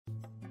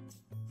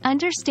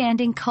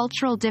Understanding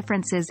cultural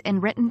differences in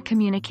written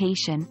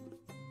communication.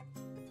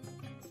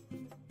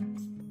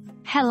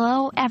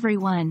 Hello,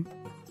 everyone.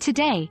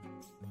 Today,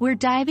 we're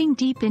diving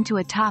deep into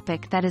a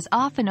topic that is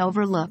often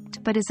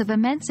overlooked but is of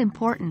immense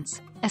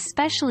importance,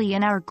 especially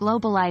in our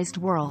globalized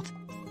world.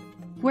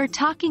 We're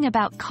talking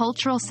about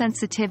cultural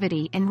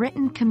sensitivity in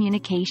written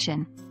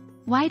communication.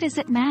 Why does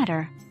it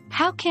matter?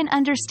 How can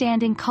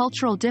understanding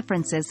cultural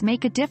differences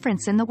make a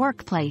difference in the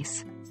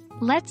workplace?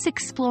 Let's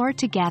explore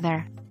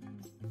together.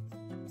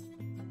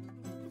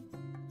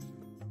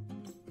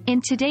 In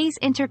today's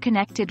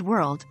interconnected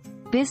world,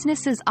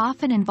 businesses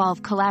often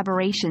involve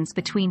collaborations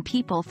between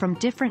people from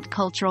different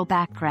cultural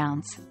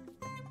backgrounds.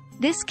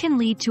 This can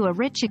lead to a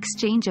rich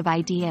exchange of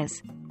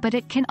ideas, but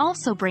it can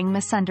also bring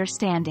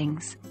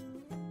misunderstandings.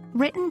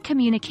 Written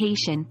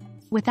communication,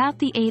 without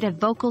the aid of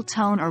vocal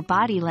tone or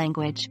body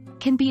language,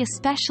 can be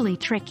especially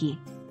tricky.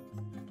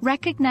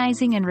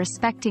 Recognizing and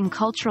respecting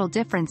cultural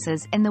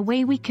differences in the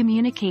way we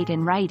communicate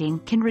in writing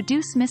can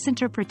reduce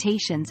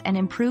misinterpretations and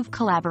improve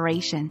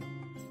collaboration.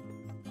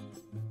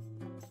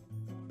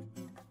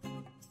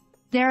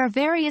 There are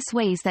various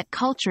ways that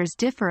cultures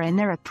differ in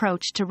their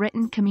approach to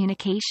written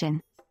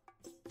communication.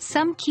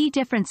 Some key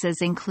differences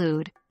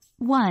include: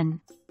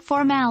 1.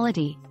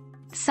 Formality.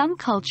 Some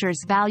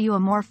cultures value a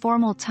more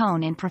formal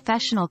tone in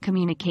professional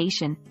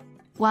communication,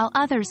 while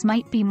others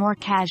might be more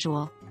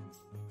casual.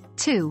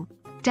 2.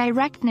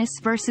 Directness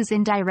versus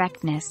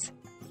indirectness.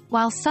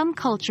 While some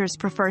cultures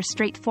prefer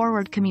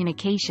straightforward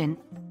communication,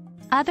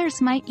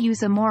 others might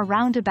use a more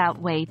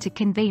roundabout way to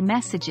convey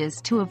messages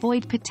to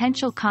avoid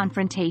potential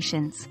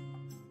confrontations.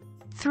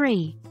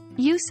 3.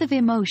 Use of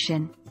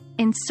emotion.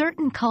 In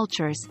certain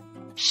cultures,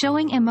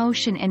 showing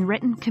emotion in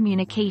written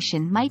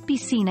communication might be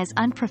seen as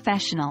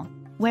unprofessional,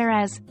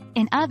 whereas,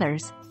 in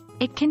others,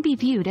 it can be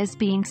viewed as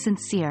being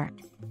sincere.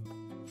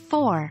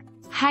 4.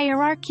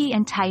 Hierarchy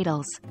and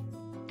titles.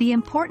 The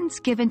importance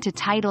given to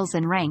titles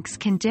and ranks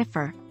can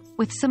differ,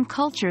 with some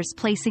cultures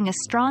placing a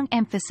strong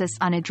emphasis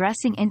on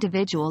addressing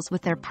individuals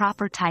with their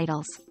proper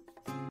titles.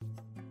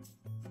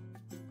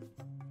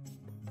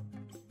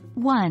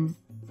 1.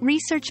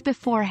 Research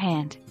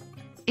beforehand.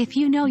 If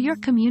you know you're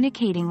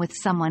communicating with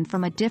someone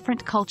from a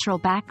different cultural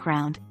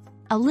background,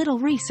 a little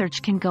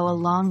research can go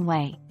a long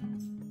way.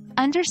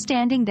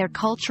 Understanding their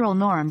cultural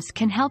norms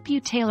can help you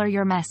tailor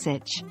your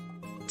message.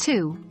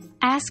 2.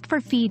 Ask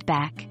for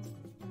feedback.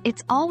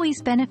 It's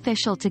always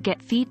beneficial to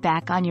get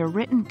feedback on your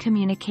written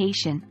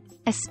communication,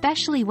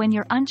 especially when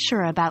you're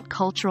unsure about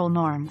cultural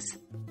norms.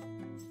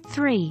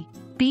 3.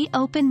 Be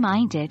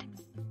open-minded.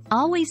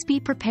 Always be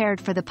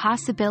prepared for the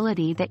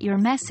possibility that your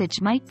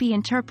message might be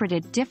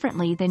interpreted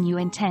differently than you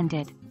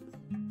intended.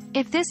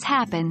 If this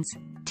happens,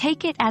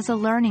 take it as a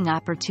learning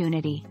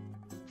opportunity.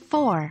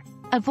 4.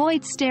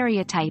 Avoid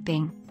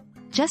stereotyping.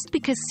 Just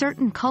because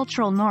certain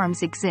cultural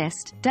norms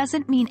exist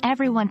doesn't mean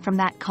everyone from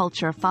that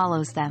culture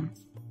follows them.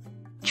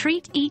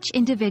 Treat each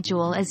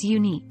individual as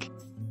unique.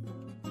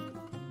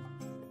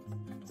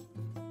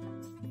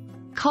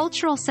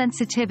 Cultural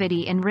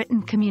sensitivity in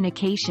written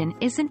communication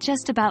isn't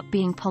just about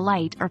being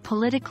polite or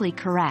politically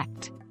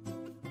correct.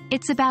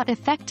 It's about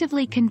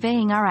effectively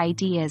conveying our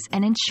ideas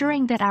and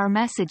ensuring that our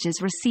message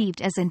is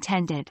received as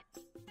intended.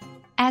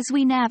 As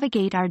we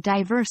navigate our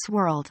diverse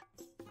world,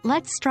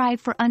 let's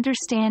strive for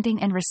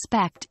understanding and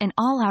respect in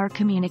all our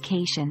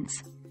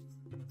communications.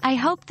 I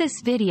hope this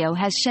video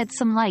has shed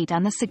some light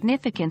on the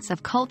significance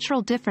of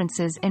cultural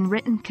differences in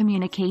written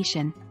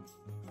communication.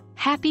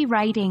 Happy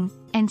writing,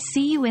 and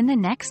see you in the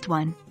next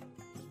one.